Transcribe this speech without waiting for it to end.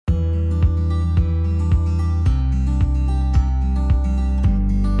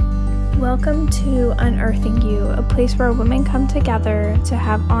Welcome to Unearthing You, a place where women come together to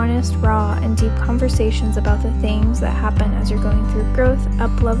have honest, raw, and deep conversations about the things that happen as you're going through growth,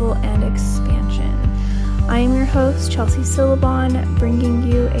 up-level, and expansion. I am your host, Chelsea Syllabon, bringing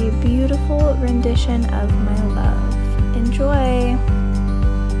you a beautiful rendition of my love. Enjoy!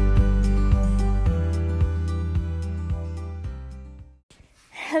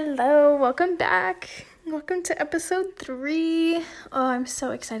 Hello, welcome back. Welcome to episode 3. Oh, I'm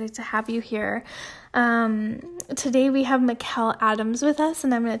so excited to have you here. Today we have Mikkel Adams with us,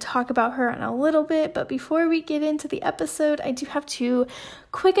 and I'm going to talk about her in a little bit. But before we get into the episode, I do have 2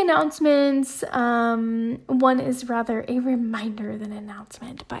 quick announcements. One is rather a reminder than an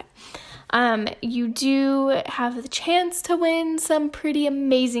announcement, but you do have the chance to win some pretty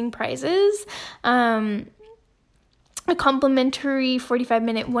amazing prizes. A complimentary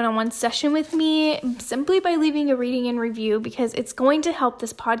 45-minute one-on-one session with me simply by leaving a rating and review, because it's going to help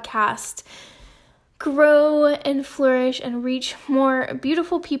this podcast grow and flourish and reach more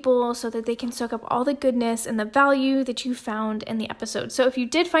beautiful people so that they can soak up all the goodness and the value that you found in the episode. So if you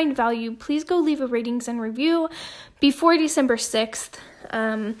did find value, please go leave a ratings and review before December 6th.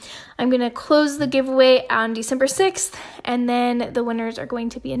 I'm going to close the giveaway on December 6th, and then the winners are going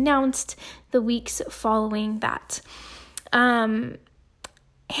to be announced the weeks following that. And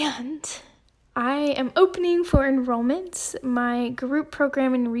I am opening for enrollment my group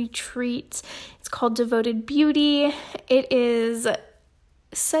program and retreat. It's called Devoted Beauty. It is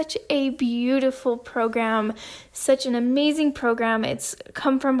such a beautiful program, such an amazing program. It's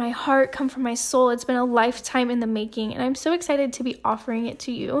come from my heart, come from my soul. It's been a lifetime in the making, and I'm so excited to be offering it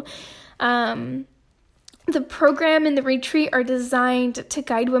to you. The program and the retreat are designed to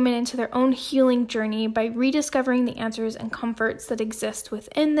guide women into their own healing journey by rediscovering the answers and comforts that exist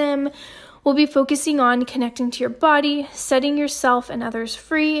within them. We'll be focusing on connecting to your body, setting yourself and others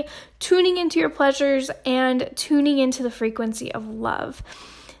free, tuning into your pleasures, and tuning into the frequency of love.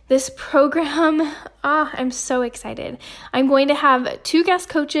 This program, I'm so excited. I'm going to have 2 guest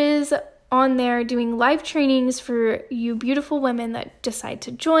coaches on there doing live trainings for you beautiful women that decide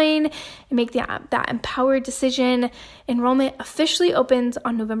to join and make that empowered decision. Enrollment officially opens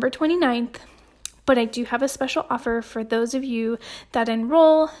on November 29th, but I do have a special offer for those of you that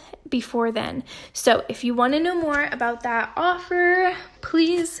enroll before then. So if you want to know more about that offer,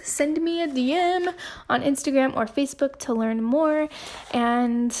 please send me a DM on Instagram or Facebook to learn more,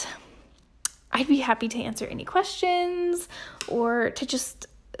 and I'd be happy to answer any questions, or to just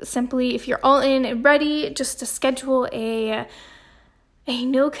simply, if you're all in and ready, just to schedule a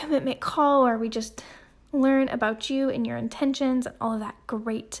no commitment call where we just learn about you and your intentions and all of that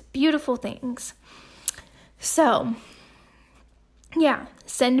great, beautiful things. So, yeah,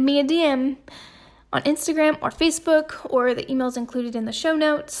 send me a DM on Instagram or Facebook, or the email's included in the show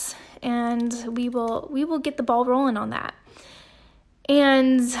notes, and we will get the ball rolling on that.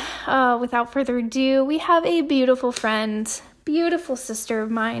 And without further ado, we have a beautiful friend, beautiful sister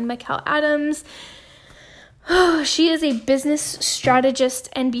of mine, Mikkel Adams. She is a business strategist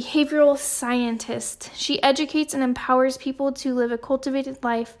and behavioral scientist. She educates and empowers people to live a cultivated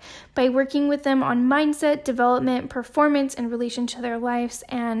life by working with them on mindset, development, performance in relation to their lives,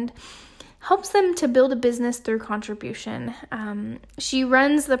 and helps them to build a business through contribution. She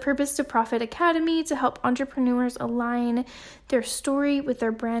runs the Purpose to Profit Academy to help entrepreneurs align their story with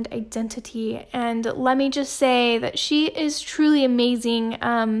their brand identity. And let me just say that she is truly amazing.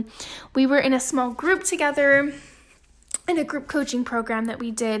 We were in a small group together in a group coaching program that we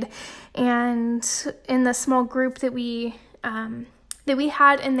did. And in the small group that we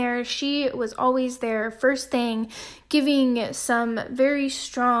had in there, she was always there first thing, giving some very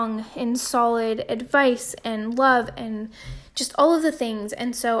strong and solid advice and love and just all of the things.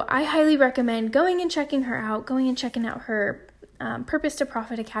 And so I highly recommend going and checking her out, going and checking out her Purpose to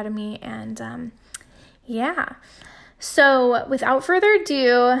Profit Academy. And so without further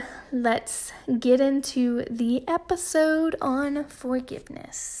ado, let's get into the episode on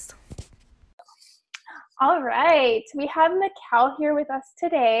forgiveness. All right, we have Mikkel here with us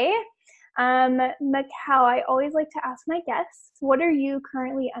today. Mikkel, I always like to ask my guests, what are you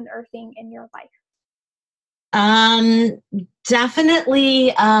currently unearthing in your life?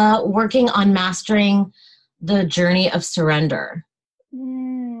 Definitely working on mastering the journey of surrender.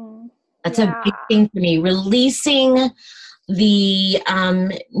 That's a big thing for me. Releasing the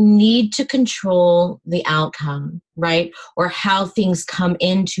need to control the outcome, right? Or how things come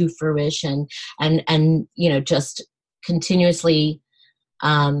into fruition, and just continuously,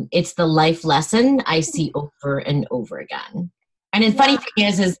 it's the life lesson I see over and over again. And the funny thing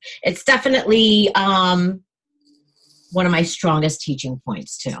is it's definitely one of my strongest teaching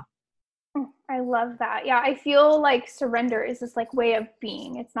points too. I love that. Yeah, I feel like surrender is this like way of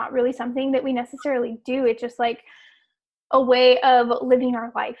being. It's not really something that we necessarily do. It's just like a way of living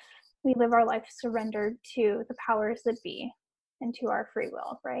our life. We live our life surrendered to the powers that be and to our free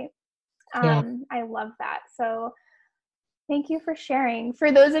will, right? Yeah. I love that. So thank you for sharing.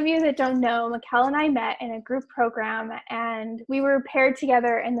 For those of you that don't know, Mikkel and I met in a group program, and we were paired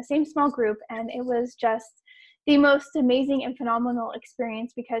together in the same small group, and it was just the most amazing and phenomenal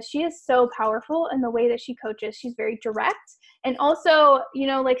experience because she is so powerful in the way that she coaches. She's very direct, and also, you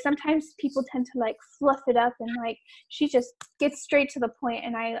know, like sometimes people tend to like fluff it up, and like she just gets straight to the point,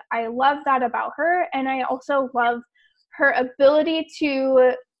 and I love that about her. And I also love her ability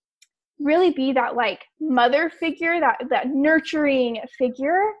to really be that like mother figure, that nurturing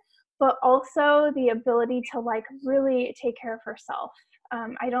figure, but also the ability to like really take care of herself.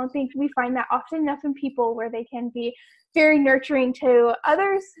 I don't think we find that often enough in people, where they can be very nurturing to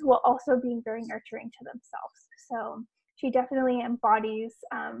others while also being very nurturing to themselves. So she definitely embodies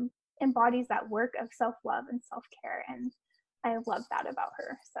that work of self-love and self-care, and I love that about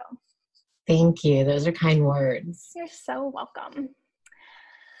her. So Thank you. Those are kind words. you're so welcome.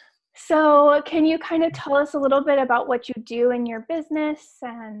 So can you kind of tell us a little bit about what you do in your business?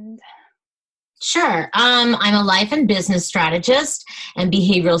 And Sure. I'm a life and business strategist and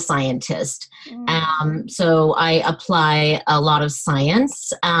behavioral scientist. So I apply a lot of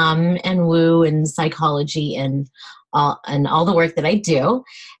science and woo and psychology and all the work that I do.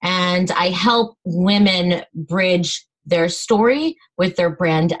 And I help women bridge their story with their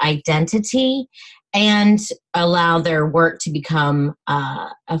brand identity and allow their work to become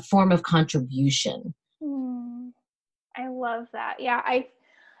a form of contribution. I love that. Yeah,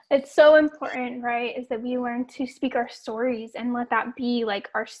 it's so important, right? Is that we learn to speak our stories and let that be like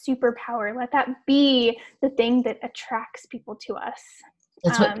our superpower. Let that be the thing that attracts people to us.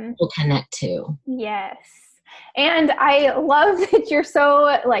 That's what people connect to. Yes. And I love that you're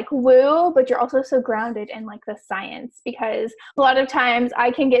so like woo, but you're also so grounded in like the science, because a lot of times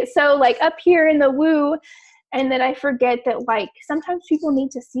I can get so like up here in the woo, and then I forget that like sometimes people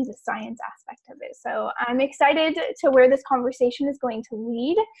need to see the science aspect of it. So I'm excited to where this conversation is going to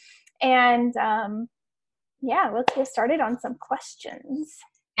lead. And yeah, let's get started on some questions.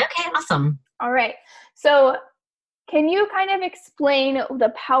 Okay, awesome. All right. So can you kind of explain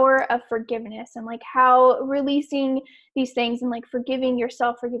the power of forgiveness and like how releasing these things and like forgiving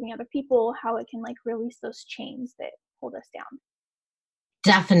yourself, forgiving other people, how it can like release those chains that hold us down?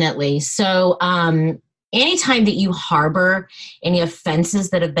 Definitely. So anytime that you harbor any offenses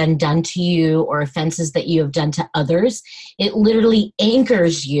that have been done to you or offenses that you have done to others, it literally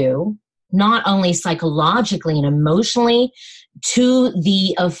anchors you not only psychologically and emotionally to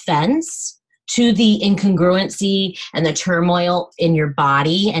the offense, to the incongruency and the turmoil in your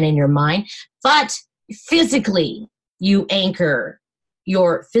body and in your mind, but physically you anchor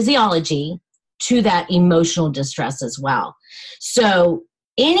your physiology to that emotional distress as well. So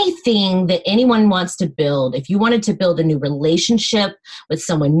anything that anyone wants to build, if you wanted to build a new relationship with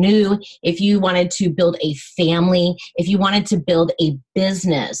someone new, if you wanted to build a family, if you wanted to build a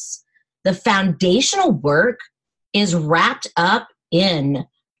business, the foundational work is wrapped up in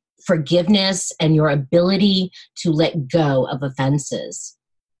forgiveness and your ability to let go of offenses.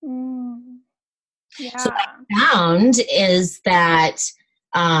 Yeah. So what I found is that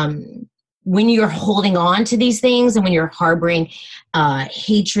when you're holding on to these things and when you're harboring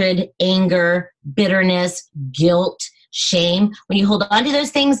hatred, anger, bitterness, guilt, shame, when you hold on to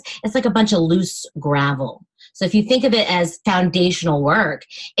those things, it's like a bunch of loose gravel. So if you think of it as foundational work,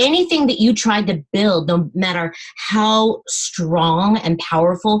 anything that you tried to build, no matter how strong and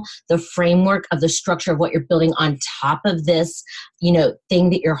powerful the framework of the structure of what you're building on top of this, thing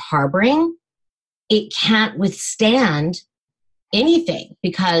that you're harboring, it can't withstand anything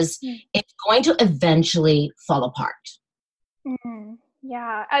because it's going to eventually fall apart.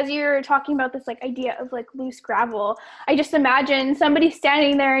 Yeah, as you're talking about this like idea of like loose gravel, I just imagine somebody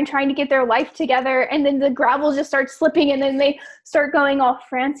standing there and trying to get their life together, and then the gravel just starts slipping, and then they start going all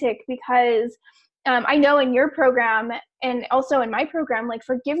frantic because I know in your program and also in my program, like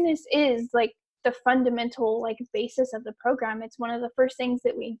forgiveness is like the fundamental like basis of the program. It's one of the first things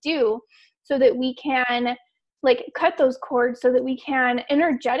that we do so that we can like cut those cords, so that we can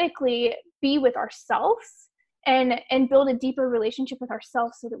energetically be with ourselves and build a deeper relationship with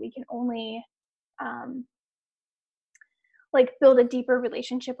ourselves, so that we can only like build a deeper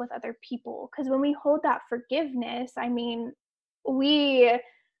relationship with other people. Because when we hold that forgiveness, I mean, we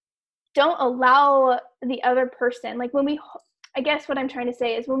don't allow the other person, like I guess what I'm trying to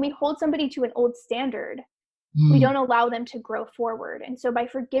say is when we hold somebody to an old standard, We Mm. don't allow them to grow forward. And so by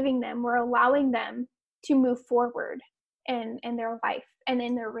forgiving them, we're allowing them to move forward in their life and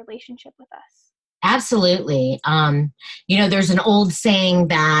in their relationship with us. Absolutely. There's an old saying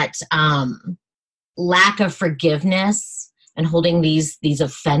that lack of forgiveness and holding these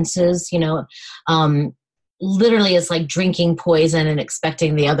offenses, literally is like drinking poison and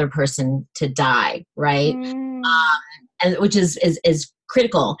expecting the other person to die, right? And which is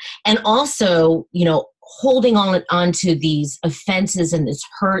critical. And also, holding on to these offenses and this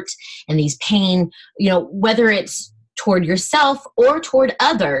hurt and these pain, whether it's toward yourself or toward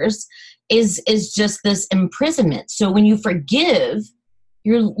others, is just this imprisonment. So when you forgive,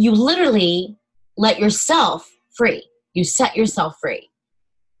 you literally let yourself free. You set yourself free.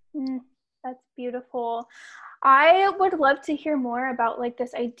 That's beautiful. I would love to hear more about like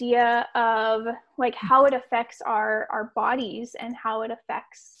this idea of like how it affects our bodies and how it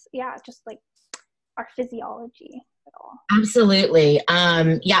affects, just like our physiology at all. Absolutely.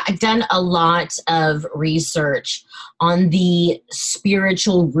 I've done a lot of research on the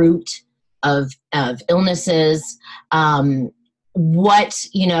spiritual root of illnesses, what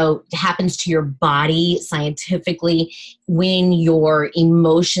happens to your body scientifically when your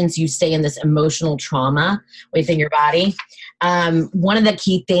emotions, you stay in this emotional trauma within your body. One of the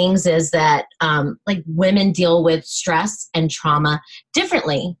key things is that like women deal with stress and trauma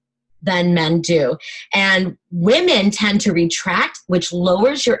differently than men do, and women tend to retract, which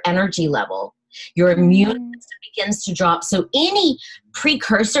lowers your energy level. Your immune system begins to drop. So any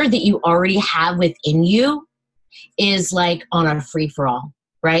precursor that you already have within you is like on a free-for-all,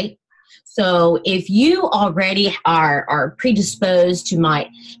 right? So if you already are predisposed to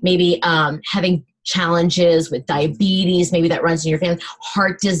maybe having challenges with diabetes, maybe that runs in your family,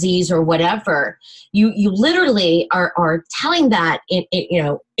 heart disease or whatever, you literally are telling that in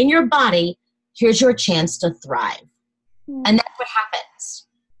your body, here's your chance to thrive. And that's what happens,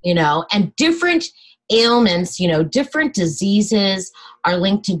 and different ailments, different diseases are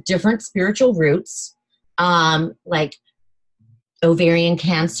linked to different spiritual roots. Like ovarian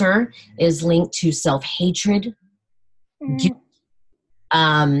cancer is linked to self-hatred.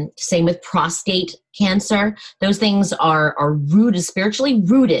 Same with prostate cancer. Those things are rooted, spiritually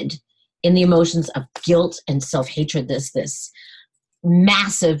rooted in the emotions of guilt and self-hatred, this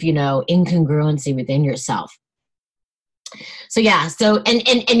massive, incongruency within yourself. So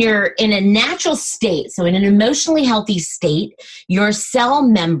and you're in a natural state. So in an emotionally healthy state, your cell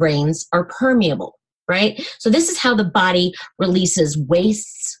membranes are permeable, right? So this is how the body releases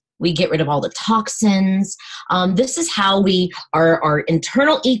wastes. We get rid of all the toxins. This is how our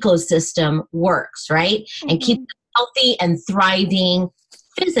internal ecosystem works, right? And keeps it healthy and thriving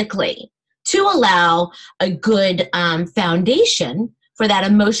physically to allow a good foundation for that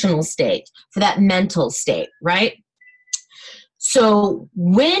emotional state, for that mental state, right? So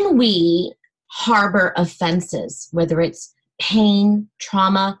when we harbor offenses, whether it's pain,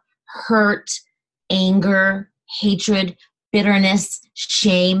 trauma, hurt, anger, hatred, bitterness,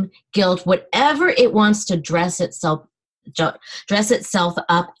 shame, guilt, whatever it wants to dress itself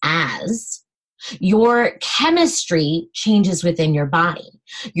up as, your chemistry changes within your body.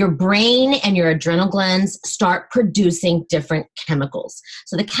 Your brain and your adrenal glands start producing different chemicals.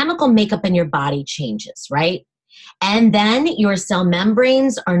 So the chemical makeup in your body changes, right? And then your cell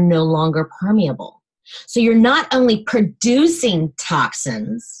membranes are no longer permeable. So you're not only producing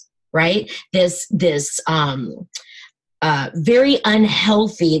toxins, right? This very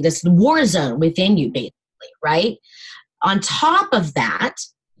unhealthy, this war zone within you, basically, right? On top of that,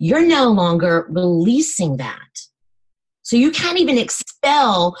 you're no longer releasing that. So you can't even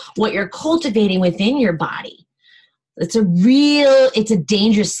expel what you're cultivating within your body. It's a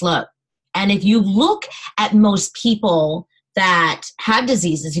dangerous slope. And if you look at most people that have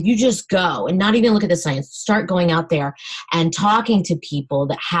diseases, if you just go and not even look at the science, start going out there and talking to people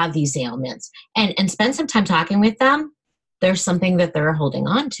that have these ailments and spend some time talking with them, there's something that they're holding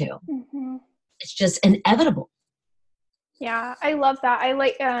on to. Mm-hmm. It's just inevitable. Yeah, I love that. I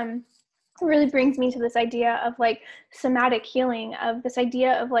like, it really brings me to this idea of like somatic healing, of this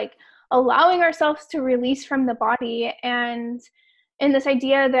idea of like allowing ourselves to release from the body, and this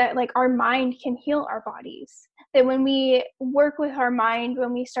idea that like our mind can heal our bodies. That when we work with our mind,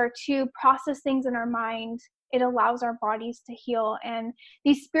 when we start to process things in our mind, it allows our bodies to heal. And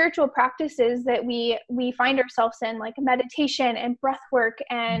these spiritual practices that we find ourselves in, like meditation and breath work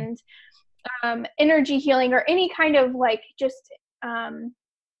and energy healing, or any kind of like just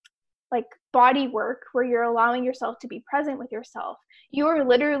like body work where you're allowing yourself to be present with yourself, you're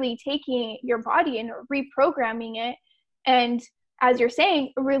literally taking your body and reprogramming it, and as you're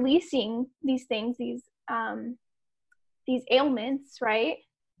saying, releasing these things, these these ailments, right,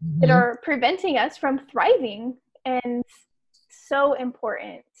 that are preventing us from thriving, and so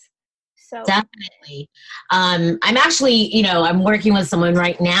important. So definitely. I'm actually, I'm working with someone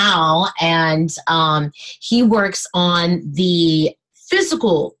right now, and he works on the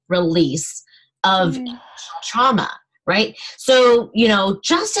physical release of trauma, right? So,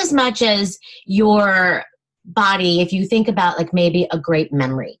 just as much as your body, if you think about like maybe a great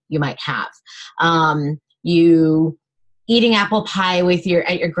memory you might have, you eating apple pie with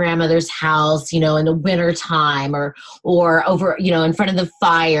at your grandmother's house, in the winter time, or over, in front of the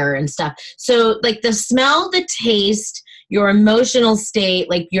fire and stuff. So like the smell, the taste, your emotional state,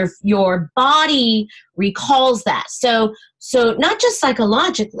 like your body recalls that. So not just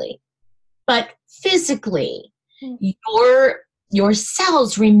psychologically, but physically, your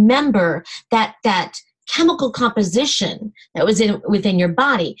cells remember that chemical composition that was within your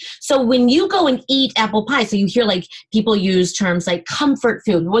body. So when you go and eat apple pie, so you hear like people use terms like comfort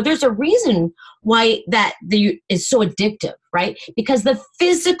food. Well, there's a reason why that is so addictive, right? Because the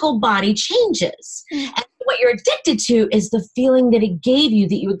physical body changes. And what you're addicted to is the feeling that it gave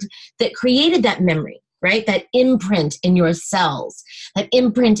you, that created that memory, right? That imprint in your cells, that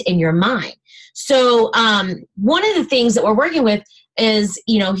imprint in your mind. So one of the things that we're working with is,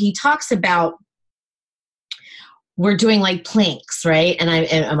 he talks about, we're doing like planks, right?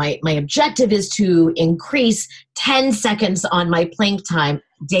 And my objective is to increase 10 seconds on my plank time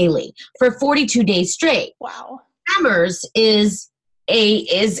daily for 42 days straight. Wow. Tremors is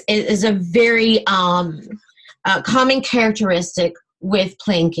a very common characteristic with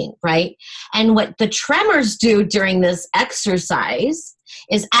planking, right? And what the tremors do during this exercise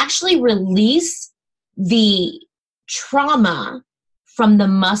is actually release the trauma from the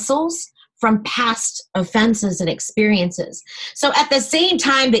muscles from past offenses and experiences. So at the same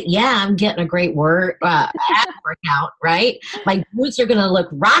time that, I'm getting a great ab workout, right? My glutes are going to look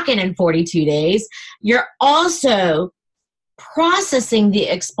rocking in 42 days. You're also processing the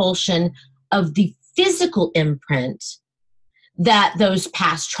expulsion of the physical imprint that those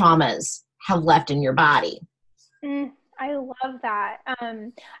past traumas have left in your body. I love that.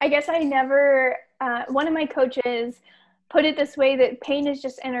 I guess I never, one of my coaches put it this way, that pain is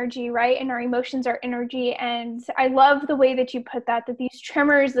just energy, right? And our emotions are energy. And I love the way that you put that these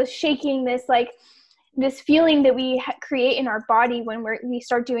tremors, this shaking, this feeling that we create in our body when we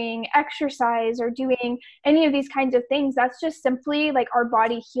start doing exercise or doing any of these kinds of things, that's just simply like our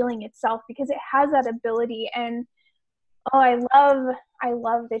body healing itself, because it has that ability. And I love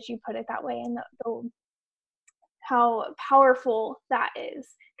that you put it that way, and how powerful that is.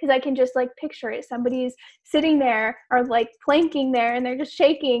 Because I can just like picture it. Somebody's sitting there or like planking there and they're just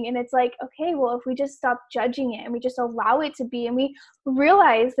shaking. And it's like, okay, well, if we just stop judging it and we just allow it to be, and we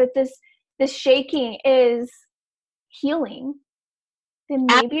realize that this shaking is healing, then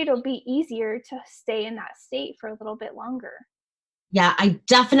maybe it'll be easier to stay in that state for a little bit longer. Yeah, I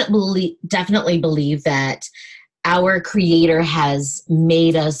definitely believe that our Creator has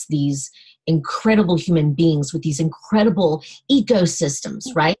made us these incredible human beings with these incredible ecosystems,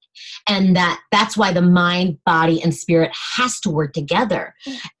 right? And that's why the mind, body, and spirit has to work together.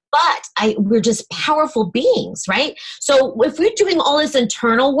 But we're just powerful beings, right? So if we're doing all this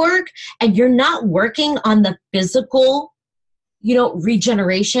internal work and you're not working on the physical,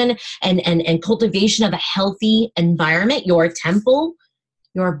 regeneration and cultivation of a healthy environment, your temple,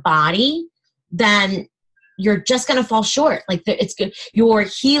 your body, then you're just going to fall short. Like it's good. Your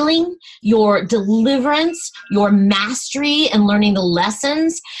healing, your deliverance, your mastery and learning the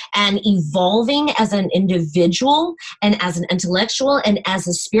lessons and evolving as an individual and as an intellectual and as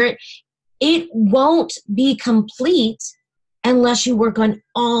a spirit, it won't be complete unless you work on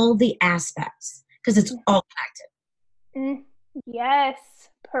all the aspects, because it's all connected. Yes.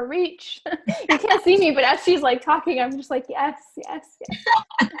 Preach. You can't see me, but as she's like talking, I'm just like, yes.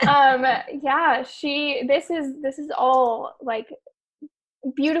 This is all like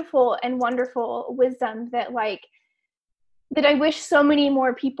beautiful and wonderful wisdom that I wish so many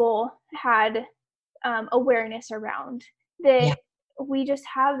more people had awareness around, that we just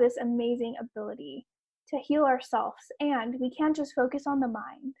have this amazing ability to heal ourselves, and we can't just focus on the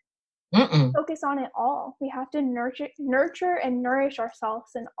mind. Focus on it all. We have to nurture and nourish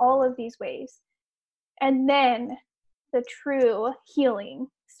ourselves in all of these ways. And then the true healing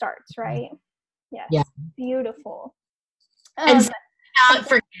starts, right? Yes. Yeah. Beautiful. And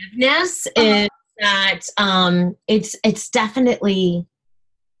forgiveness is that it's definitely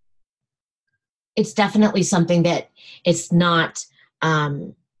something that it's not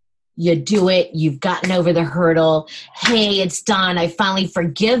you do it, you've gotten over the hurdle, hey, it's done, I finally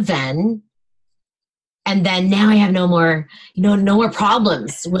forgiven. And then now I have no more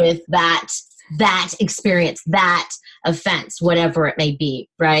problems with that experience, that offense, whatever it may be,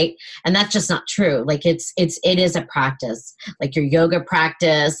 right? And that's just not true. Like it is a practice, like your yoga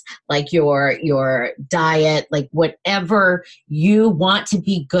practice, like your diet, like whatever you want to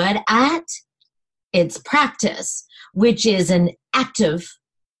be good at, it's practice, which is an active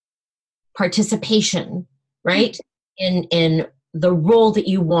participation, right? In the role that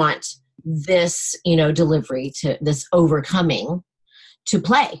you want this, delivery, to this overcoming to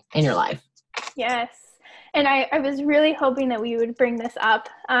play in your life. Yes. And I was really hoping that we would bring this up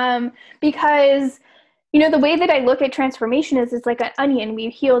because, the way that I look at transformation is it's like an onion. We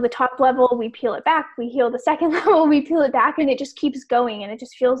heal the top level, we peel it back, we heal the second level, we peel it back, and it just keeps going and it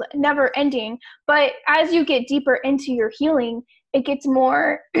just feels never ending. But as you get deeper into your healing, it gets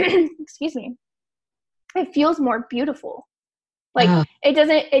more, excuse me, it feels more beautiful. Like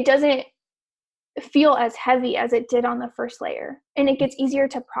it doesn't feel as heavy as it did on the first layer, and it gets easier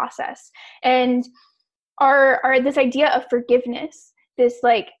to process. And our this idea of forgiveness, this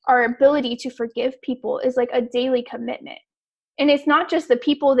like our ability to forgive people is like a daily commitment. And it's not just the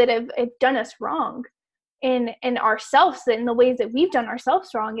people that have done us wrong and ourselves in the ways that we've done ourselves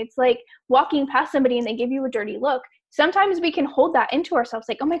wrong. It's like walking past somebody and they give you a dirty look. Sometimes we can hold that into ourselves,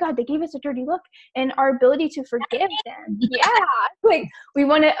 like, oh my God, they gave us a dirty look, and our ability to forgive them. Yeah. Like we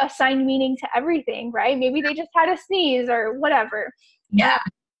want to assign meaning to everything, right? Maybe they just had a sneeze or whatever. Yeah.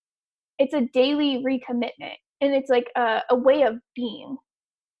 It's a daily recommitment. And it's like a way of being,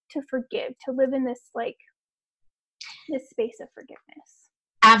 to forgive, to live in this space of forgiveness.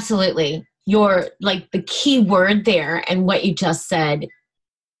 Absolutely. You're like the key word there, and what you just said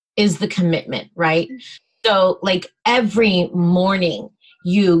is the commitment, right? So like every morning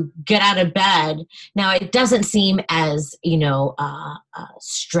you get out of bed. Now it doesn't seem as,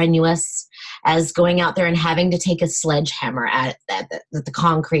 strenuous as going out there and having to take a sledgehammer at the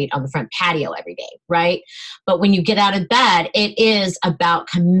concrete on the front patio every day, right? But when you get out of bed, it is about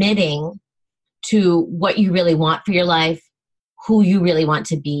committing to what you really want for your life, who you really want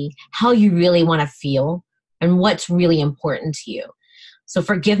to be, how you really want to feel, and what's really important to you. So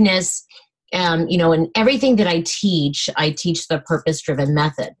forgiveness, in everything that I teach the purpose-driven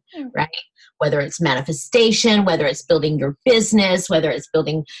method, right? Whether it's manifestation, whether it's building your business, whether it's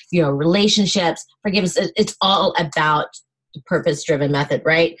building, relationships, forgiveness, it's all about the purpose-driven method,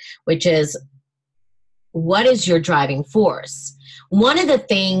 right? Which is, what is your driving force? One of the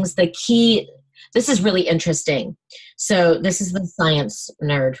things, this is really interesting. So this is the science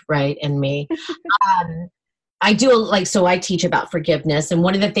nerd, right, in me. I teach about forgiveness. And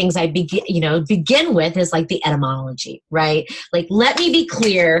one of the things I begin with is like the etymology, right? Like, let me be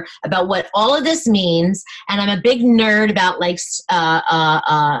clear about what all of this means. And I'm a big nerd about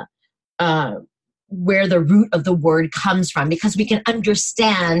where the root of the word comes from, because we can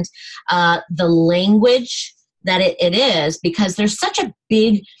understand the language that it is, because there's such a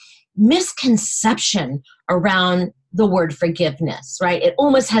big misconception around the word forgiveness, right? It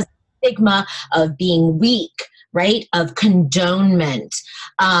almost has stigma of being weak, right? Of condonement.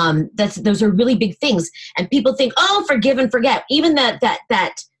 Those are really big things. And people think, oh, forgive and forget. Even that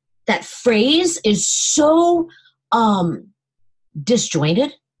phrase is so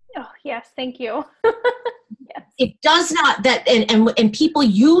disjointed. Oh, yes. Thank you. Yes. It does not and people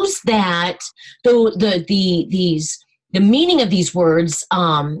use that, the meaning of these words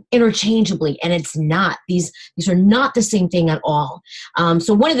interchangeably, and it's not. These are not the same thing at all.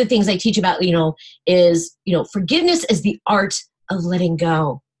 So one of the things I teach about, is, forgiveness is the art of letting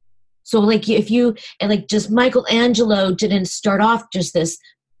go. So like just Michelangelo didn't start off just this,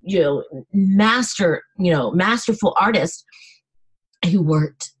 masterful artist. He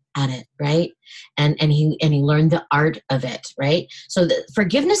worked at it, right? And he learned the art of it, right? So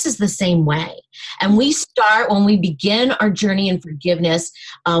forgiveness is the same way. And when we begin our journey in forgiveness,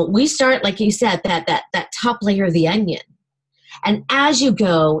 we start, like you said, that top layer of the onion. And as you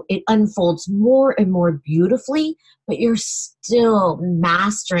go, it unfolds more and more beautifully, but you're still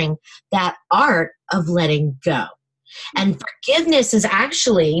mastering that art of letting go. And forgiveness is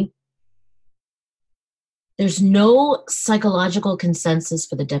actually, there's no psychological consensus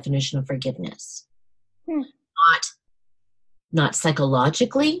for the definition of forgiveness. Not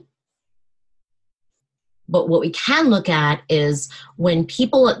psychologically, but what we can look at is when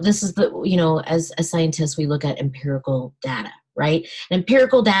people, as scientists, we look at empirical data, right? And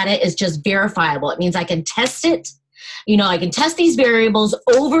empirical data is just verifiable. It means I can test it. I can test these variables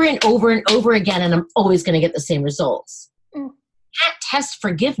over and over and over again, and I'm always going to get the same results. Can't test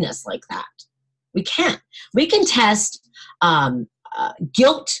forgiveness like that. We can't. We can test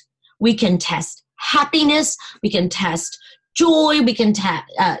guilt. We can test happiness, we can test joy, we can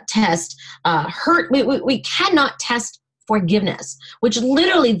test hurt. We cannot test forgiveness, which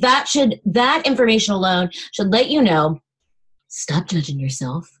literally that information alone should let you know, stop judging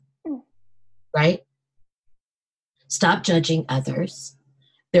yourself, right? Stop judging others.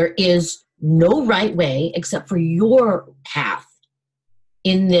 There is no right way except for your path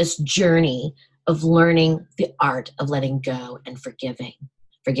in this journey of learning the art of letting go and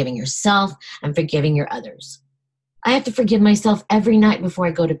forgiving yourself and forgiving your others. I have to forgive myself every night before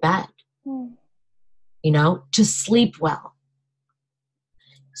I go to bed, to sleep well.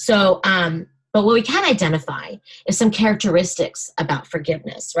 So, but what we can identify is some characteristics about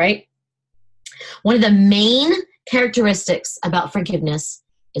forgiveness, right? One of the main characteristics about forgiveness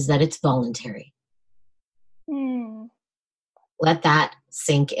is that it's voluntary. Let that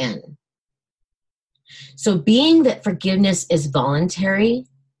sink in. So being that forgiveness is voluntary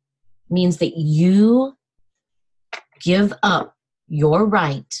means that you give up your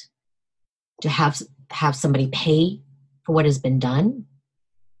right to have somebody pay for what has been done.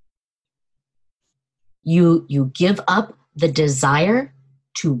 You give up the desire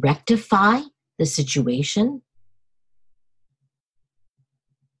to rectify the situation.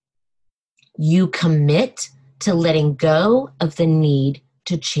 You commit to letting go of the need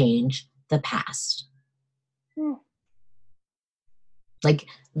to change the past. Like,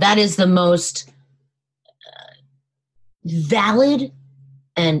 that is the most valid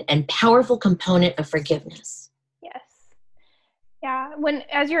and powerful component of forgiveness. Yes. Yeah.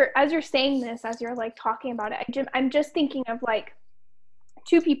 As you're saying this, as you're like talking about it, I'm just thinking of like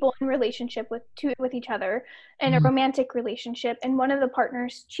two people in relationship with each other in a romantic relationship, and one of the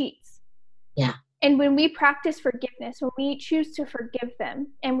partners cheats. Yeah. And when we practice forgiveness, when we choose to forgive them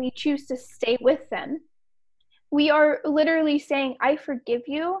and we choose to stay with them, we are literally saying, I forgive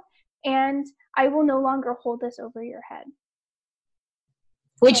you, and I will no longer hold this over your head.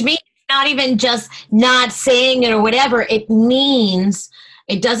 Which means not even just not saying it or whatever. It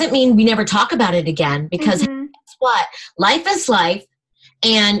doesn't mean we never talk about it again, because guess what? Life is life.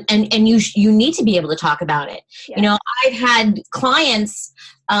 And you need to be able to talk about it. Yeah. I've had clients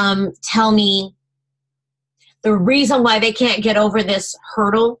tell me the reason why they can't get over this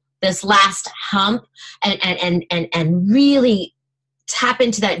hurdle, this last hump, and really tap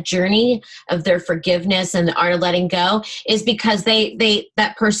into that journey of their forgiveness and the art of letting go, is because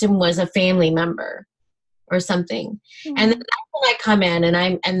that person was a family member or something. Mm-hmm. And that's when I come in and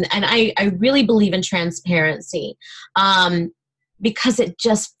I really believe in transparency. Because it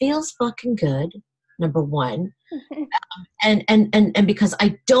just feels fucking good, number one. And because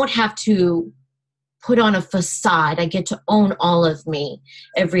I don't have to put on a facade. I get to own all of me.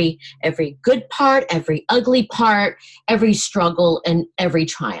 Every good part, every ugly part, every struggle, and every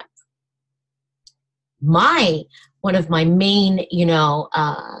triumph. One of my main,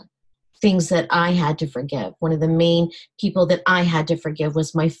 things that I had to forgive, one of the main people that I had to forgive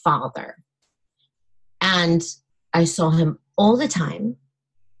was my father. And I saw him all the time.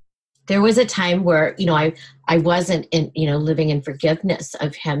 There was a time where, I wasn't living in forgiveness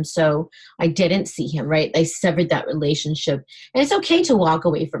of him. So I didn't see him, right? I severed that relationship. And it's okay to walk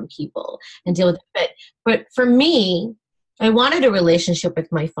away from people and deal with it. But for me, I wanted a relationship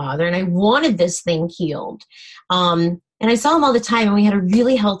with my father, and I wanted this thing healed. And I saw him all the time, and we had a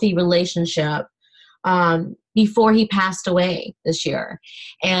really healthy relationship before he passed away this year.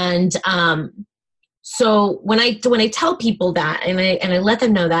 And so when I tell people that, and I let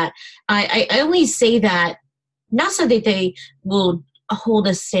them know that, I only say that not so that they will hold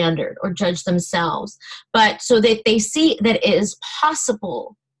a standard or judge themselves, but so that they see that it is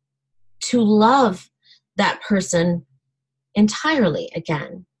possible to love that person entirely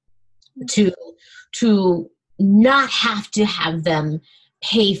again, to not have to have them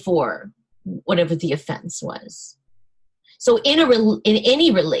pay for whatever the offense was. So in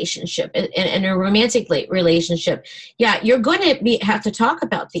any relationship, in a romantic relationship, yeah, you're going to have to talk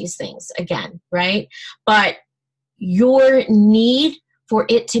about these things again, right? But your need for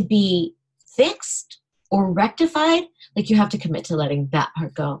it to be fixed or rectified, like, you have to commit to letting that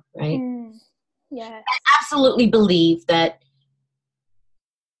part go, right? Yes. I absolutely believe that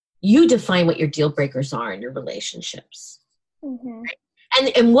you define what your deal breakers are in your relationships. Mm-hmm. Right?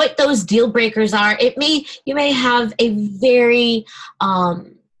 And what those deal breakers are, you may have a very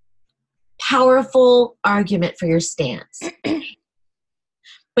powerful argument for your stance.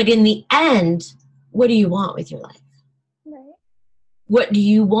 But in the end, what do you want with your life? Right. What do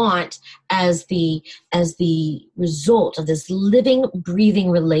you want as the result of this living, breathing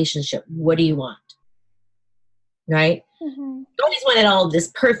relationship? What do you want? Right? Mm-hmm. You always wanted all of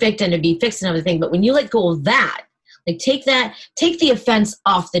this perfect and to be fixed and everything. But when you let go of that, like take the offense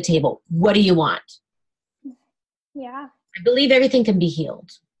off the table. What do you want? Yeah. I believe everything can be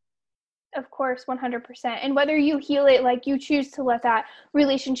healed. Of course, 100%. And whether you heal it, like you choose to let that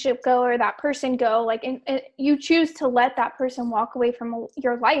relationship go or that person go, like and you choose to let that person walk away from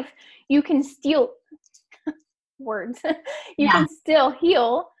your life, you can still words. You Yeah. can still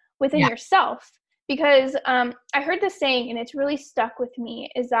heal within Yeah. yourself. Because I heard this saying, and it's really stuck with me,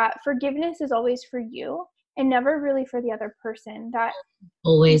 is that forgiveness is always for you and never really for the other person. That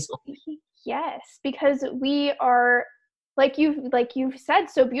Always. yes, because we are, like you've said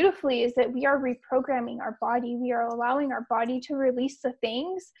so beautifully, is that we are reprogramming our body. We are allowing our body to release the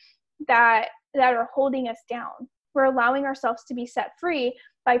things that are holding us down. We're allowing ourselves to be set free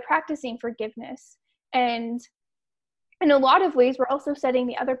by practicing forgiveness. And in a lot of ways, we're also setting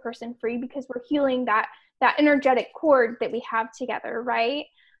the other person free because we're healing that energetic cord that we have together, right?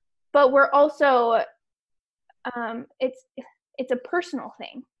 But we're also, it's a personal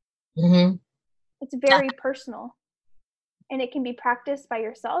thing. Mm-hmm. It's very personal. And it can be practiced by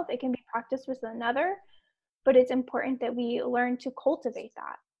yourself. It can be practiced with another. But it's important that we learn to cultivate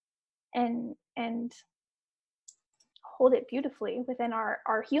that and hold it beautifully within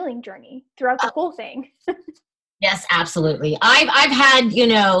our healing journey throughout the whole thing. Yes, absolutely. I've had,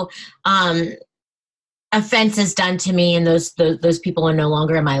 offenses done to me, and those people are no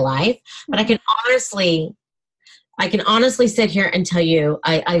longer in my life. But I can honestly sit here and tell you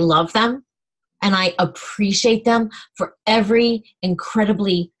I love them and I appreciate them for every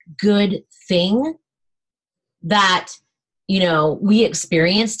incredibly good thing that, we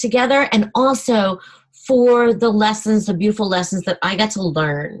experienced together, and also for the beautiful lessons that I got to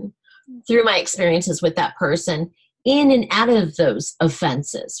learn through my experiences with that person in and out of those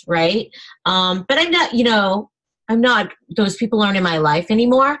offenses, right? But I'm not, those people aren't in my life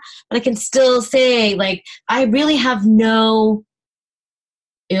anymore, but I can still say, like, I really have no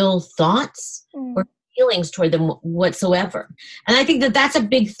ill thoughts or feelings toward them whatsoever. And I think that that's a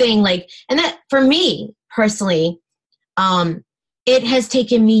big thing, like, and that for me personally, it has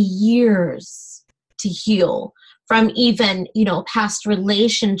taken me years to heal from even, past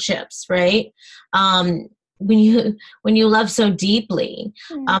relationships, right? When you love so deeply,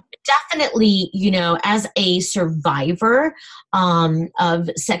 definitely, as a survivor of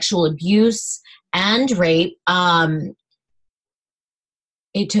sexual abuse and rape,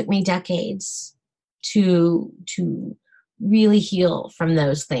 it took me decades to really heal from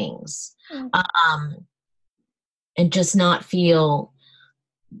those things, and just not feel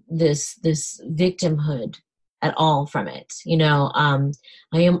this victimhood at all from it. I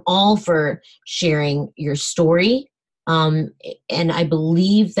am all for sharing your story, and I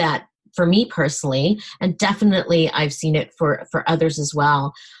believe that for me personally, and definitely I've seen it for others as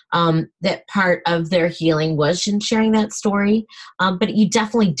well, that part of their healing was in sharing that story, but you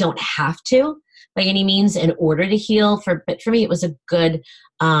definitely don't have to by any means in order to heal. But for me, it was a good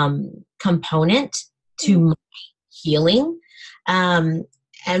component to my healing. And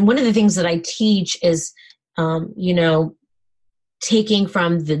one of the things that I teach is, taking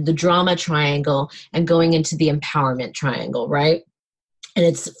from the drama triangle and going into the empowerment triangle, right? And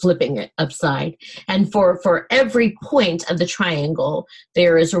it's flipping it upside. And for every point of the triangle,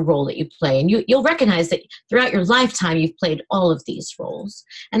 there is a role that you play. And you'll recognize that throughout your lifetime, you've played all of these roles.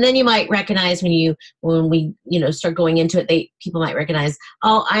 And then you might recognize when we start going into it, people might recognize,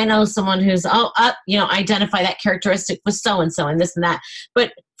 oh, I know someone who's, identify that characteristic with so-and-so and this and that.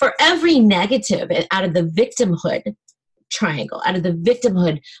 But for every negative out of the victimhood triangle, out of the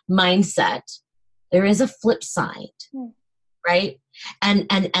victimhood mindset, there is a flip side, right? And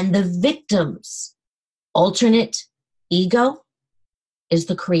the victim's alternate ego is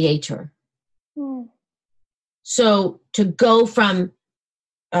the creator. So to go from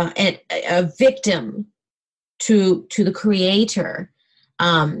a victim to the creator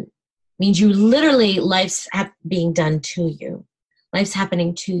means you literally, life's being done to you. Life's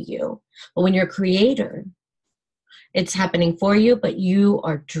happening to you. But when you're a creator, it's happening for you, but you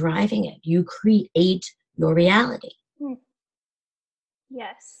are driving it. You create your reality.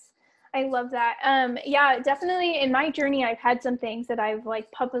 Yes, I love that. Yeah, definitely in my journey, I've had some things that I've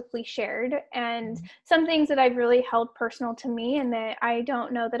publicly shared and some things that I've really held personal to me and that I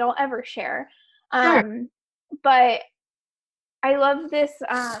don't know that I'll ever share. Sure. But I love this.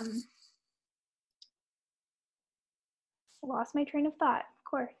 I lost my train of thought, of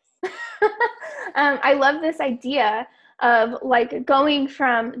course. I love this idea of going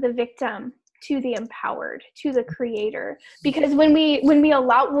from the victim to the empowered, to the creator. Because when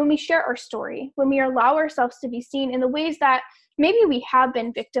we share our story, when we allow ourselves to be seen in the ways that maybe we have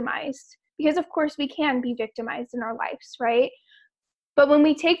been victimized, because of course we can be victimized in our lives, right? But when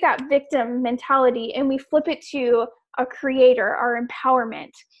we take that victim mentality and we flip it to a creator, our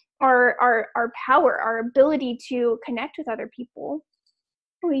empowerment, our power, our ability to connect with other people,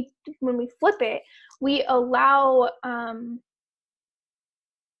 when we flip it, we allow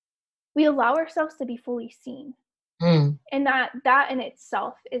ourselves to be fully seen. And that in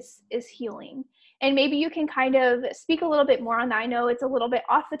itself is healing. And maybe you can kind of speak a little bit more on that. I know it's a little bit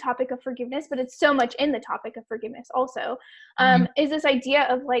off the topic of forgiveness, but it's so much in the topic of forgiveness also. Is this idea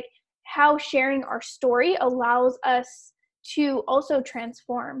of like how sharing our story allows us to also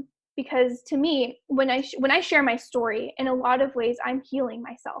transform. Because to me, when I share my story, in a lot of ways, I'm healing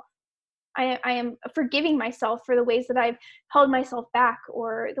myself. I am forgiving myself for the ways that I've held myself back,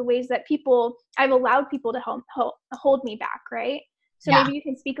 or the ways that I've allowed people to hold me back, right? So maybe you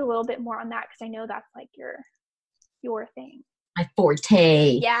can speak a little bit more on that, because I know that's like your thing. My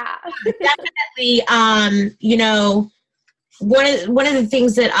forte. Yeah. Definitely. One of the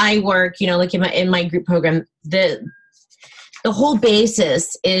things that I work, like in my group program, the whole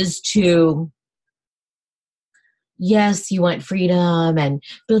basis is to, yes, you want freedom and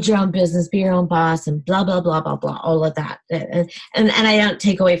build your own business, be your own boss, and blah, blah, blah, blah, blah, all of that. And I don't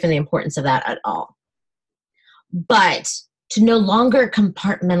take away from the importance of that at all. But to no longer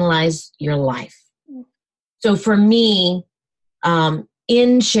compartmentalize your life. So for me,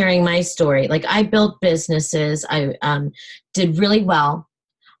 in sharing my story, like I built businesses, I did really well.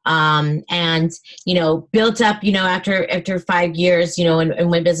 And, built up, after 5 years, in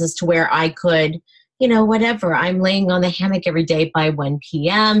my business to where I could, whatever, I'm laying on the hammock every day by 1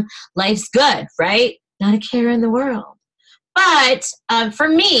 p.m. Life's good, right? Not a care in the world. But for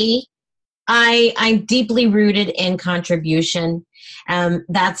me, I'm deeply rooted in contribution.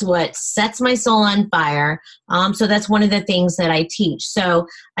 That's what sets my soul on fire. So that's one of the things that I teach. So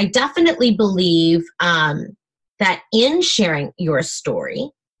I definitely believe that in sharing your story,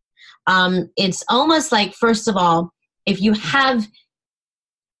 it's almost like, first of all, if you have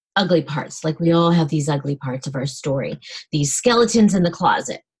ugly parts, like we all have these ugly parts of our story, these skeletons in the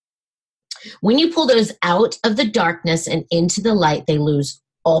closet, when you pull those out of the darkness and into the light, they lose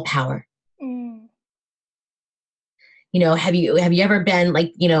all power. Have you ever been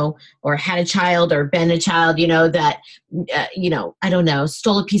like, or had a child or been a child, that, I don't know,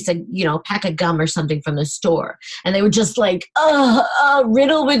 stole a piece of, pack of gum or something from the store, and they were just like,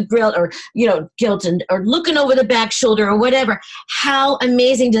 riddled with guilt or looking over the back shoulder or whatever. How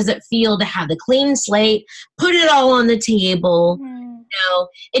amazing does it feel to have the clean slate, put it all on the table?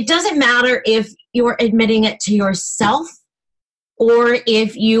 It doesn't matter if you're admitting it to yourself or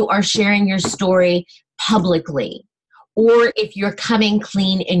if you are sharing your story publicly, or if you're coming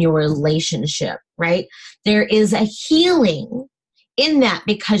clean in your relationship, right? There is a healing in that,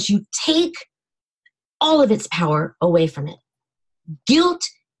 because you take all of its power away from it. Guilt,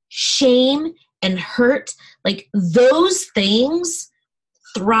 shame, and hurt, like those things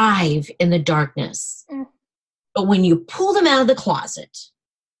thrive in the darkness. But when you pull them out of the closet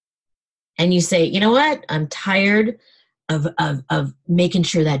and you say, you know what? I'm tired of making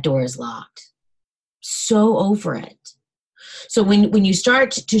sure that door is locked. So over it. So when you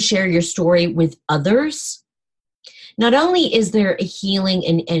start to share your story with others, not only is there a healing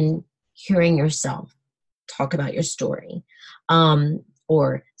in hearing yourself talk about your story,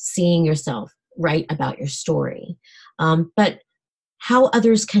 or seeing yourself write about your story, but how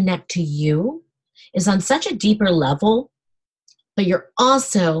others connect to you is on such a deeper level, but you're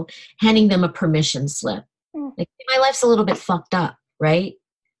also handing them a permission slip. Like, my life's a little bit fucked up, right?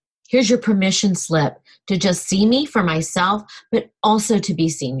 Here's your permission slip to just see me for myself, but also to be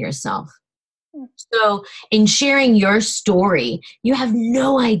seen yourself. So in sharing your story, you have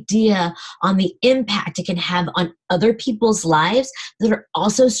no idea on the impact it can have on other people's lives that are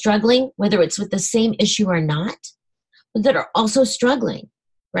also struggling, whether it's with the same issue or not, but that are also struggling,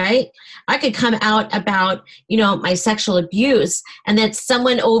 right? I could come out about, my sexual abuse, and that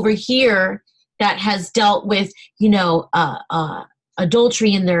someone over here that has dealt with,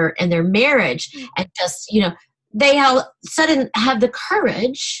 adultery in their marriage, and just, they have the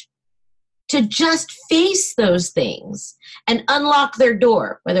courage to just face those things and unlock their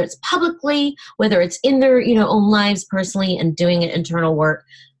door, whether it's publicly, whether it's in their, own lives personally, and doing an internal work,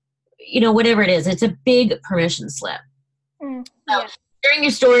 whatever it is. It's a big permission slip. So sharing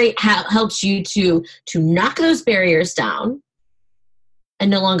your story helps you to knock those barriers down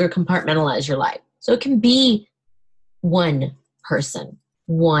and no longer compartmentalize your life. So it can be one person,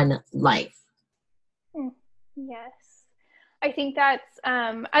 one life. Yes. I think that's,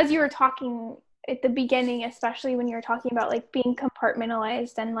 as you were talking at the beginning, especially when you were talking about like being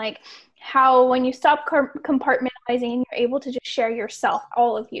compartmentalized and like how when you stop compartmentalizing and you're able to just share yourself,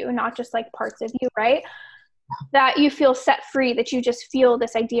 all of you, not just like parts of you, right? That you feel set free, that you just feel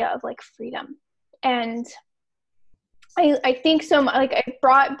this idea of like freedom. And I think so much, like I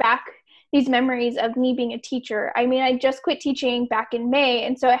brought back these memories of me being a teacher. I mean, I just quit teaching back in May,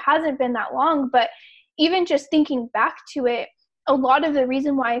 and so it hasn't been that long, but even just thinking back to it, a lot of the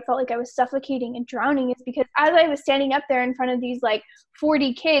reason why I felt like I was suffocating and drowning is because as I was standing up there in front of these like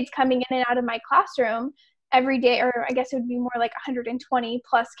 40 kids coming in and out of my classroom every day, or I guess it would be more like 120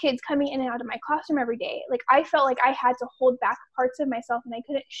 plus kids coming in and out of my classroom every day, like I felt like I had to hold back parts of myself and I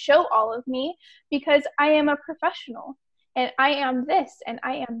couldn't show all of me because I am a professional and I am this and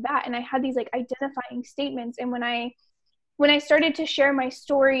I am that. And I had these like identifying statements. And when I started to share my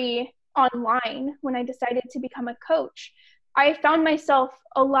story online, when I decided to become a coach, I found myself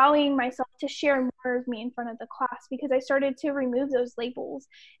allowing myself to share more of me in front of the class because I started to remove those labels.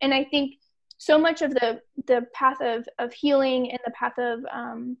 And I think so much of the path of healing and the path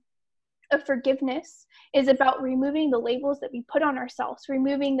of forgiveness is about removing the labels that we put on ourselves,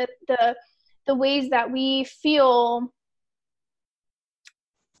 removing the ways that we feel,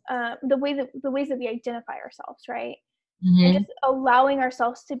 the ways that we identify ourselves, right? Mm-hmm. And just allowing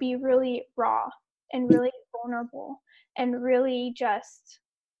ourselves to be really raw and really vulnerable and really just,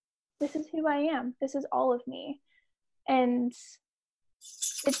 this is who I am. This is all of me. And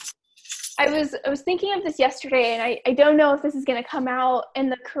I was thinking of this yesterday, and I don't know if this is going to come out in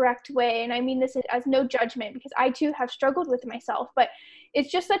the correct way. And I mean this as no judgment because I too have struggled with myself, but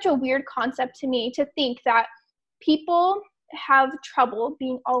it's just such a weird concept to me to think that people have trouble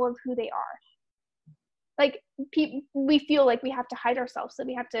being all of who they are. Like we feel like we have to hide ourselves, so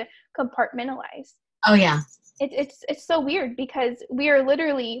we have to compartmentalize. Oh yeah. It's so weird because we are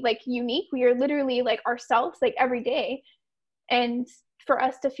literally like unique. We are literally like ourselves like every day. And for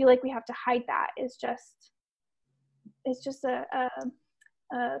us to feel like we have to hide that is just, it's just a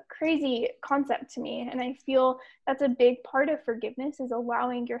crazy concept to me. And I feel that's a big part of forgiveness is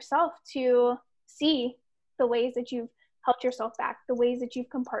allowing yourself to see the ways that you've held yourself back, the ways that you've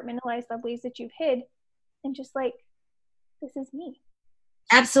compartmentalized, the ways that you've hid, and just like, this is me.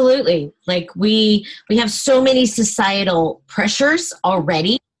 Absolutely. Like we have so many societal pressures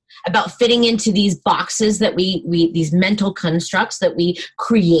already about fitting into these boxes that we these mental constructs that we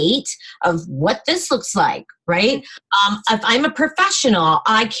create of what this looks like, right? If I'm a professional,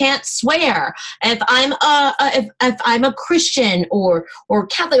 I can't swear. If I'm a Christian or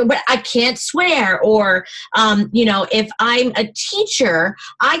Catholic, but I can't swear. Or if I'm a teacher,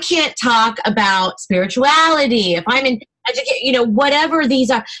 I can't talk about spirituality. If I'm in whatever these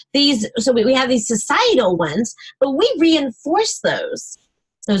are, so we have these societal ones, but we reinforce those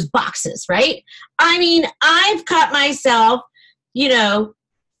boxes, right? I mean, I've caught myself,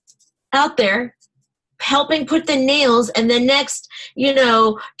 out there helping put the nails in the next,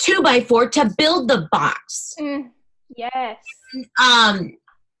 2x4 to build the box. Yes.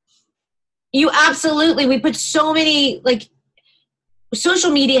 We put so many, like, social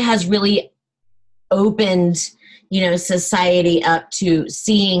media has really opened, society up to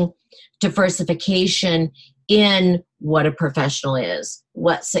seeing diversification in what a professional is,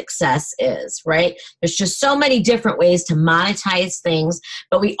 what success is, right? There's just so many different ways to monetize things,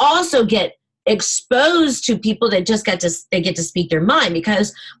 but we also get exposed to people that just get to speak their mind,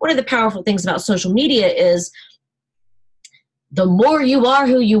 because one of the powerful things about social media is the more you are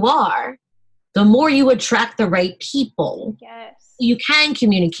who you are, the more you attract the right people. Yes. You can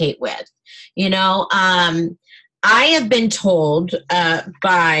communicate with, I have been told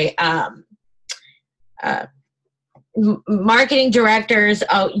by marketing directors,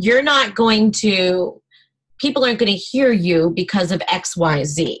 people aren't going to hear you because of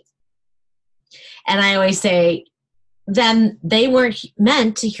XYZ. And I always say, then they weren't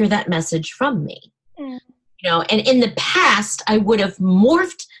meant to hear that message from me. And in the past, I would have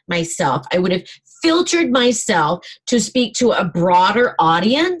morphed myself. I would have filtered myself to speak to a broader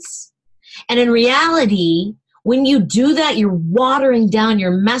audience. And in reality, when you do that, you're watering down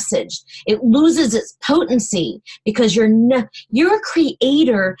your message. It loses its potency because your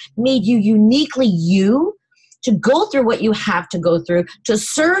creator made you uniquely you to go through what you have to go through to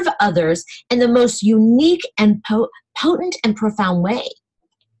serve others in the most unique and potent and profound way.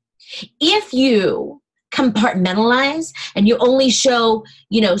 If you compartmentalize and you only show,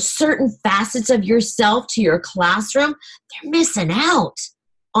 certain facets of yourself to your classroom, they're missing out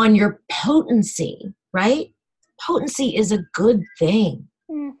on your potency, right? Potency is a good thing.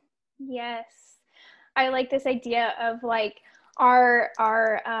 Yes. I like this idea of like our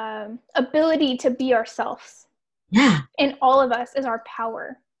ability to be ourselves. Yeah. In all of us is our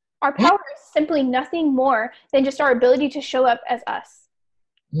power. Our power is simply nothing more than just our ability to show up as us.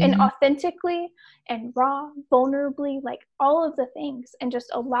 And authentically and raw, vulnerably, like all of the things, and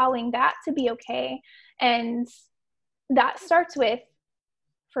just allowing that to be okay. And that starts with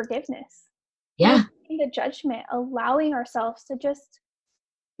forgiveness. Yeah. The judgment, allowing ourselves to just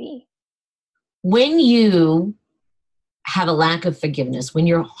be. When you have a lack of forgiveness, when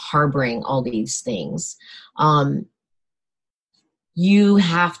you're harboring all these things, you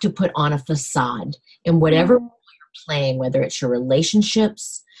have to put on a facade in whatever role you're playing, whether it's your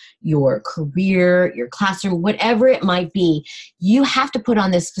relationships, your career, your classroom, whatever it might be. You have to put on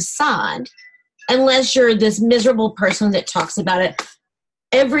this facade, unless you're this miserable person that talks about it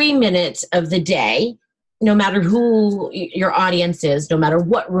every minute of the day, no matter who your audience is, no matter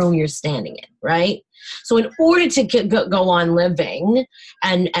what room you're standing in, right? So in order to go on living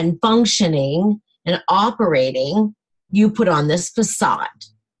and functioning and operating, you put on this facade.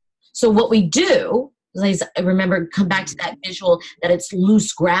 So what we do, I remember, come back to that visual that it's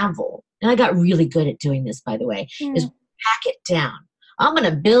loose gravel. And I got really good at doing this, by the way, is pack it down. I'm going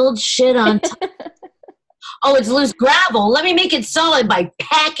to build shit on top. Oh, it's loose gravel. Let me make it solid by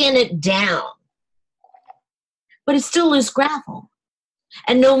packing it down. But it's still loose gravel.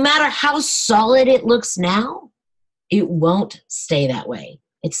 And no matter how solid it looks now, it won't stay that way.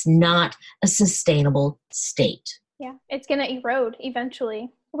 It's not a sustainable state. Yeah, it's going to erode eventually.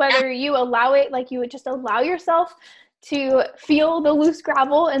 Whether you allow it, like you would just allow yourself to feel the loose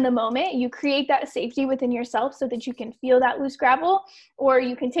gravel in the moment, you create that safety within yourself so that you can feel that loose gravel, or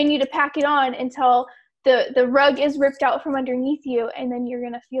you continue to pack it on until the rug is ripped out from underneath you, and then you're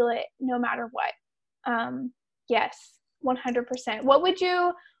going to feel it no matter what. Yes, 100%. What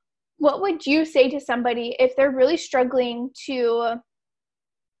would you say to somebody if they're really struggling to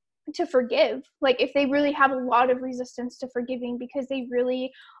forgive? Like if they really have a lot of resistance to forgiving because they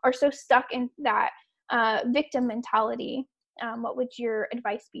really are so stuck in that victim mentality, what would your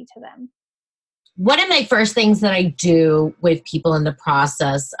advice be to them? One of my first things that I do with people in the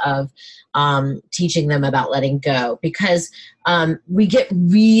process of teaching them about letting go, because we get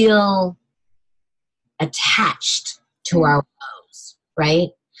real attached to our woes, right?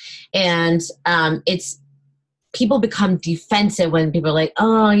 And people become defensive when people are like,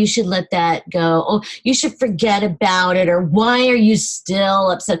 oh, you should let that go. Oh, you should forget about it. Or why are you still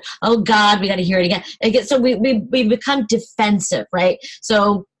upset? Oh God, we got to hear it again. So we become defensive, right?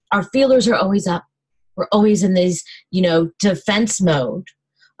 So our feelers are always up. We're always in these, defense mode.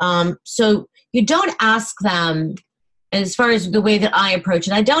 So you don't ask them, as far as the way that I approach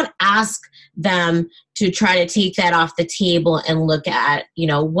it, I don't ask them to try to take that off the table and look at,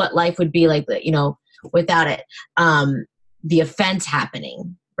 what life would be like, without it, the offense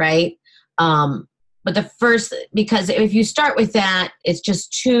happening, right? But because if you start with that, it's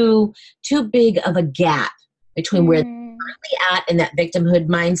just too big of a gap between where they're currently at in that victimhood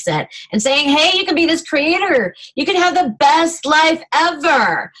mindset and saying, hey, you can be this creator. You can have the best life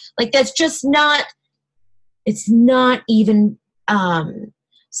ever. Like that's just not, it's not even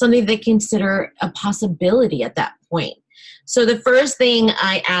something they consider a possibility at that point. So the first thing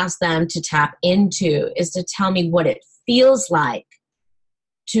I ask them to tap into is to tell me what it feels like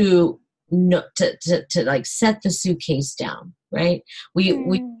to like set the suitcase down, right? We go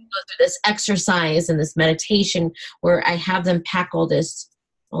through this exercise and this meditation where I have them pack all this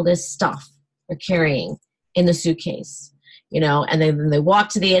stuff they're carrying in the suitcase, and then they walk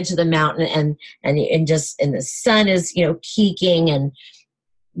to the edge of the mountain and the sun is, peaking. And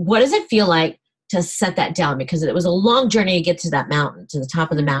what does it feel like to set that down? Because it was a long journey to get to that mountain, to the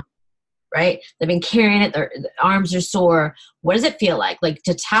top of the mountain, right? They've been carrying it. Their arms are sore. What does it feel like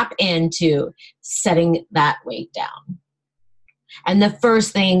to tap into setting that weight down? And the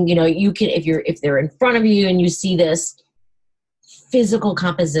first thing, you can, if they're in front of you and you see this, physical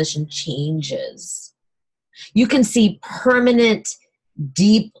composition changes. You can see permanent,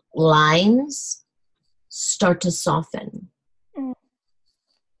 deep lines start to soften.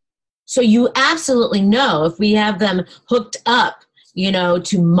 So you absolutely know, if we have them hooked up,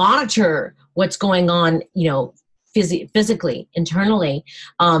 to monitor what's going on, physically, internally,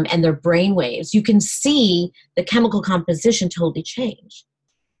 and their brain waves, you can see the chemical composition totally change.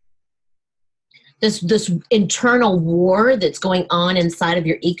 This internal war that's going on inside of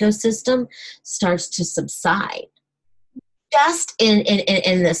your ecosystem starts to subside. Just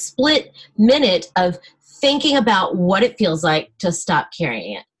in the split minute of thinking about what it feels like to stop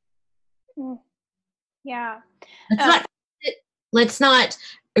carrying it. Yeah. Let's not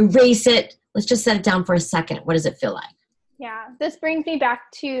erase it. Let's just set it down for a second. What does it feel like? Yeah, this brings me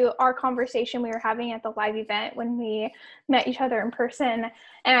back to our conversation we were having at the live event when we met each other in person.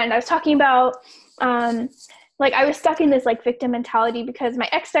 And I was talking about, like, I was stuck in this like victim mentality because my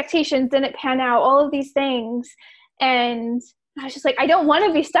expectations didn't pan out, all of these things. And I was just like, I don't want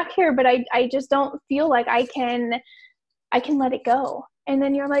to be stuck here, but I just don't feel like I can let it go. And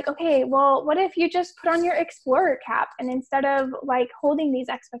then you're like, okay, well, what if you just put on your explorer cap, and instead of like holding these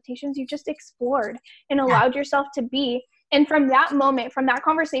expectations, you just explored and allowed yourself to be. And from that moment, from that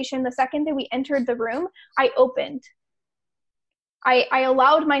conversation, the second that we entered the room, I opened. I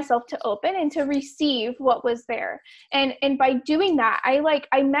allowed myself to open and to receive what was there. And by doing that,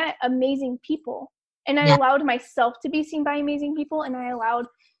 I met amazing people, and I allowed myself to be seen by amazing people, and I allowed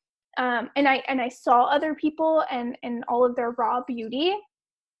and I saw other people and all of their raw beauty,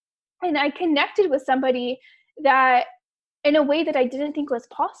 and I connected with somebody that in a way that I didn't think was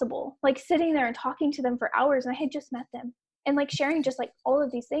possible, like sitting there and talking to them for hours, and I had just met them, and like sharing just like all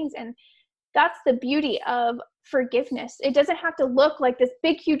of these things. And that's the beauty of forgiveness. It doesn't have to look like this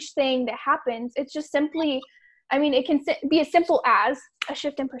big, huge thing that happens. It's just simply, I mean, it can be as simple as a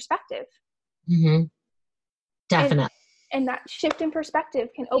shift in perspective. Mm-hmm. Definitely. And that shift in perspective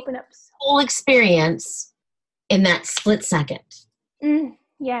can open up whole experience in that split second.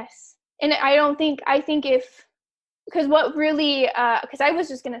 Yes. And I think because what really, because I was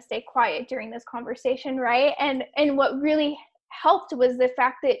just going to stay quiet during this conversation, right? And what really helped was the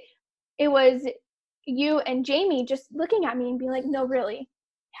fact that it was you and Jamie just looking at me and being like, no, really,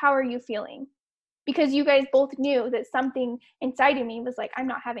 how are you feeling? Because you guys both knew that something inside of me was like, I'm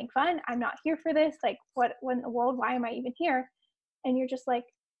not having fun. I'm not here for this. Like, what in the world? Why am I even here? And you're just like,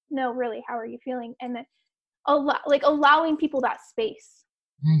 no, really, how are you feeling? And then allowing people that space,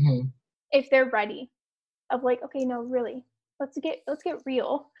 if they're ready, of like, okay, no, really, let's get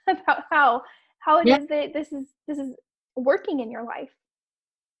real about how it is that this is working in your life.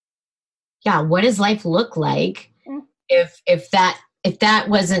 Yeah, what does life look like if that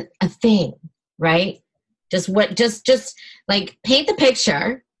wasn't a thing? Right? Just like paint the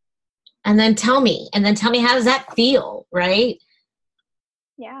picture and then tell me how does that feel, right?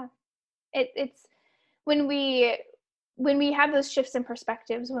 Yeah. It's when we have those shifts in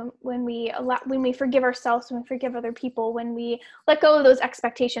perspectives, when we forgive ourselves, when we forgive other people, when we let go of those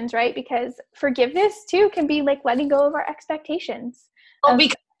expectations, right? Because forgiveness too can be like letting go of our expectations.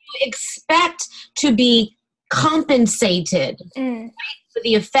 Because you expect to be compensated for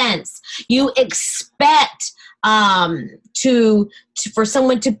the offense. You expect for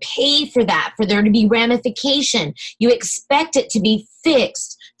someone to pay for that, for there to be ramification. You expect it to be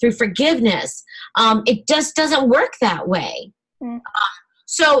fixed through forgiveness. It just doesn't work that way.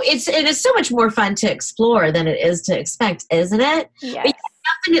 So it is so much more fun to explore than it is to expect, isn't it? Yes. But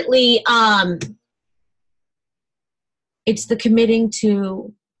definitely, it's the committing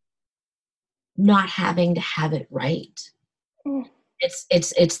to not having to have it right.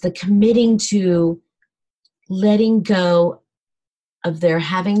 It's the committing to letting go of there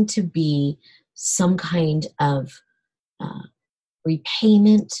having to be some kind of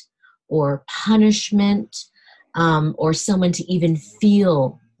repayment or punishment, or someone to even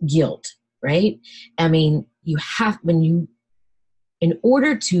feel guilt, right? I mean, in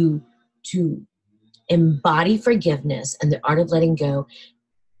order to embody forgiveness and the art of letting go,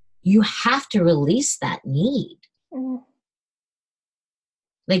 you have to release that need.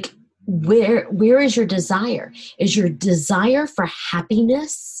 Like, where is your desire? Is your desire for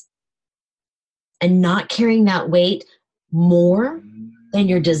happiness and not carrying that weight more than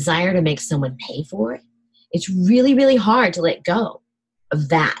your desire to make someone pay for it? It's really, really hard to let go of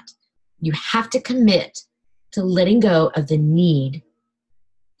that. You have to commit to letting go of the need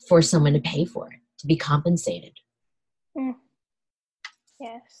for someone to pay for it, to be compensated.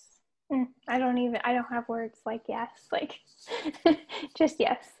 Yes. I don't have words like yes, like just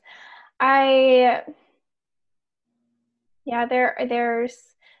yes.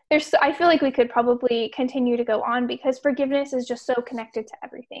 There's I feel like we could probably continue to go on because forgiveness is just so connected to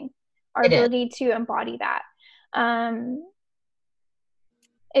everything. Our ability to embody that.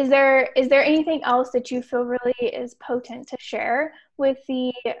 Is there anything else that you feel really is potent to share with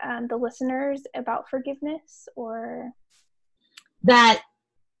the listeners about forgiveness, or that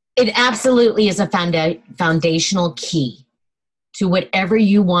it absolutely is a foundational key to whatever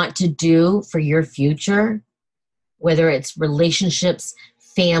you want to do for your future, whether it's relationships,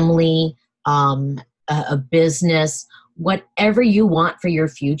 family, a business, whatever you want for your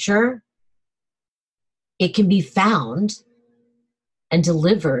future, it can be found and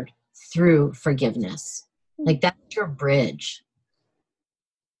delivered through forgiveness. Like, that's your bridge.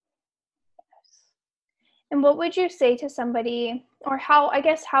 And what would you say to somebody, or how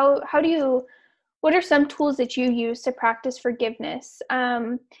do you, what are some tools that you use to practice forgiveness?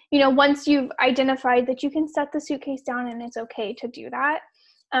 Once you've identified that you can set the suitcase down and it's okay to do that,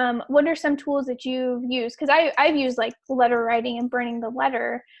 what are some tools that you've used? Because I've used like letter writing and burning the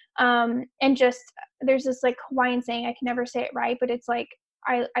letter, and just, there's this like Hawaiian saying, I can never say it right, but it's like,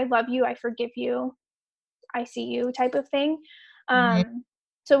 I love you, I forgive you, I see you type of thing.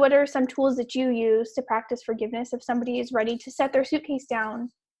 So what are some tools that you use to practice forgiveness if somebody is ready to set their suitcase down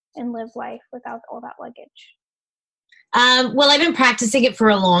and live life without all that luggage? Well, I've been practicing it for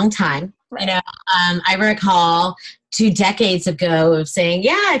a long time. Right. I recall 2 decades ago of saying,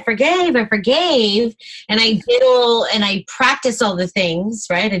 yeah, I forgave. And I practiced all the things,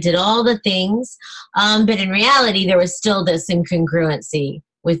 right? I did all the things. But in reality, there was still this incongruency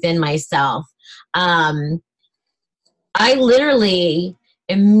within myself. I literally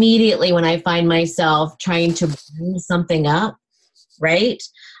immediately, when I find myself trying to bring something up, right?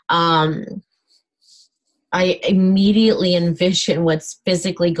 I immediately envision what's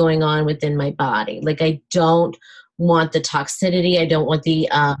physically going on within my body. Like, I don't want the toxicity. I don't want the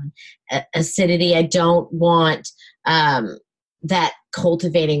acidity. I don't want that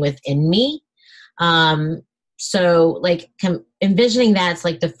cultivating within me. So like envisioning that's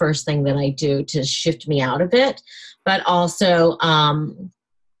like the first thing that I do to shift me out of it. But also,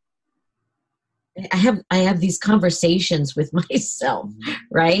 I have these conversations with myself,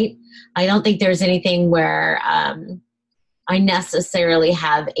 right? I don't think there's anything where I necessarily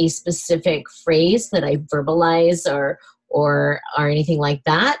have a specific phrase that I verbalize or anything like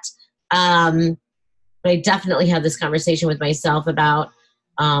that. But I definitely have this conversation with myself about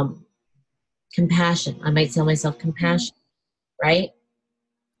compassion. I might tell myself compassion, right?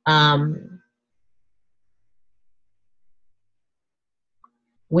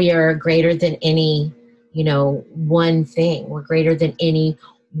 We are greater than any, one thing. We're greater than any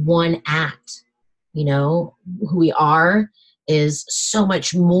one act. Who we are is so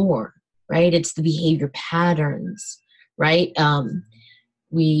much more, right? It's the behavior patterns, right?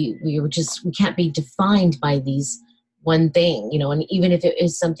 We can't be defined by these one thing, and even if it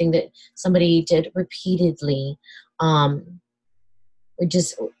is something that somebody did repeatedly, I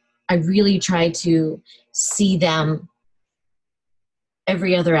really try to see them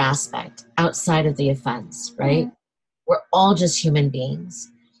every other aspect outside of the offense, right? Mm-hmm. We're all just human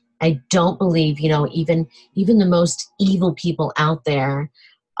beings. I don't believe, even the most evil people out there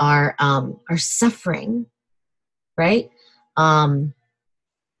are suffering, right?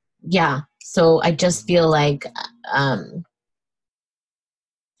 Yeah. So I just feel like,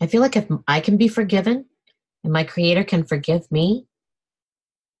 if I can be forgiven and my Creator can forgive me,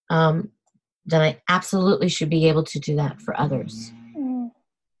 then I absolutely should be able to do that for others.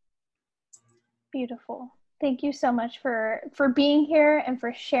 Beautiful. Thank you so much for being here and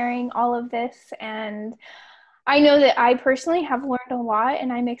for sharing all of this. And I know that I personally have learned a lot,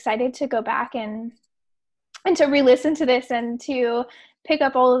 and I'm excited to go back and to re-listen to this and to pick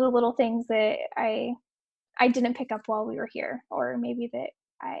up all of the little things that I didn't pick up while we were here, or maybe that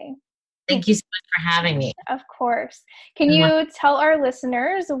I... Thank you so much for having me. Of course. Can you tell our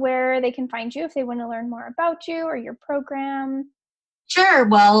listeners where they can find you if they want to learn more about you or your program? Sure.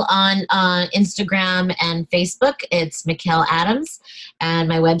 Well, on Instagram and Facebook, it's Mikkel Adams, and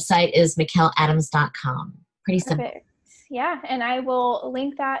my website is mikkeladams.com. Pretty simple. Perfect. Yeah, and I will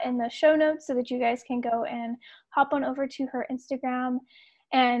link that in the show notes so that you guys can go and hop on over to her Instagram.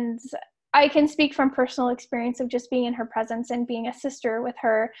 And I can speak from personal experience of just being in her presence and being a sister with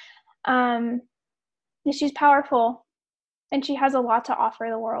her. She's powerful, and she has a lot to offer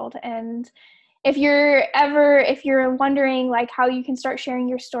the world. And if you're wondering like how you can start sharing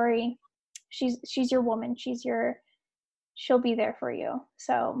your story, she's your woman. She'll be there for you.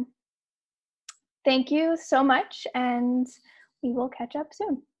 So thank you so much, and we will catch up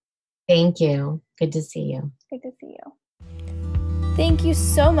soon. Thank you. Good to see you. Good to see you. Thank you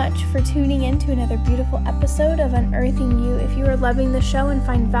so much for tuning in to another beautiful episode of Unearthing You. If you are loving the show and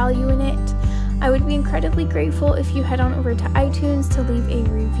find value in it, I would be incredibly grateful if you head on over to iTunes to leave a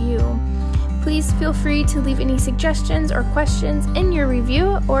review. Please feel free to leave any suggestions or questions in your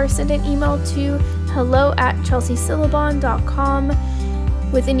review, or send an email to hello@chelseasyllabon.com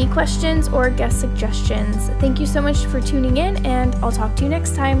with any questions or guest suggestions. Thank you so much for tuning in, and I'll talk to you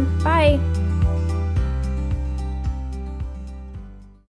next time. Bye.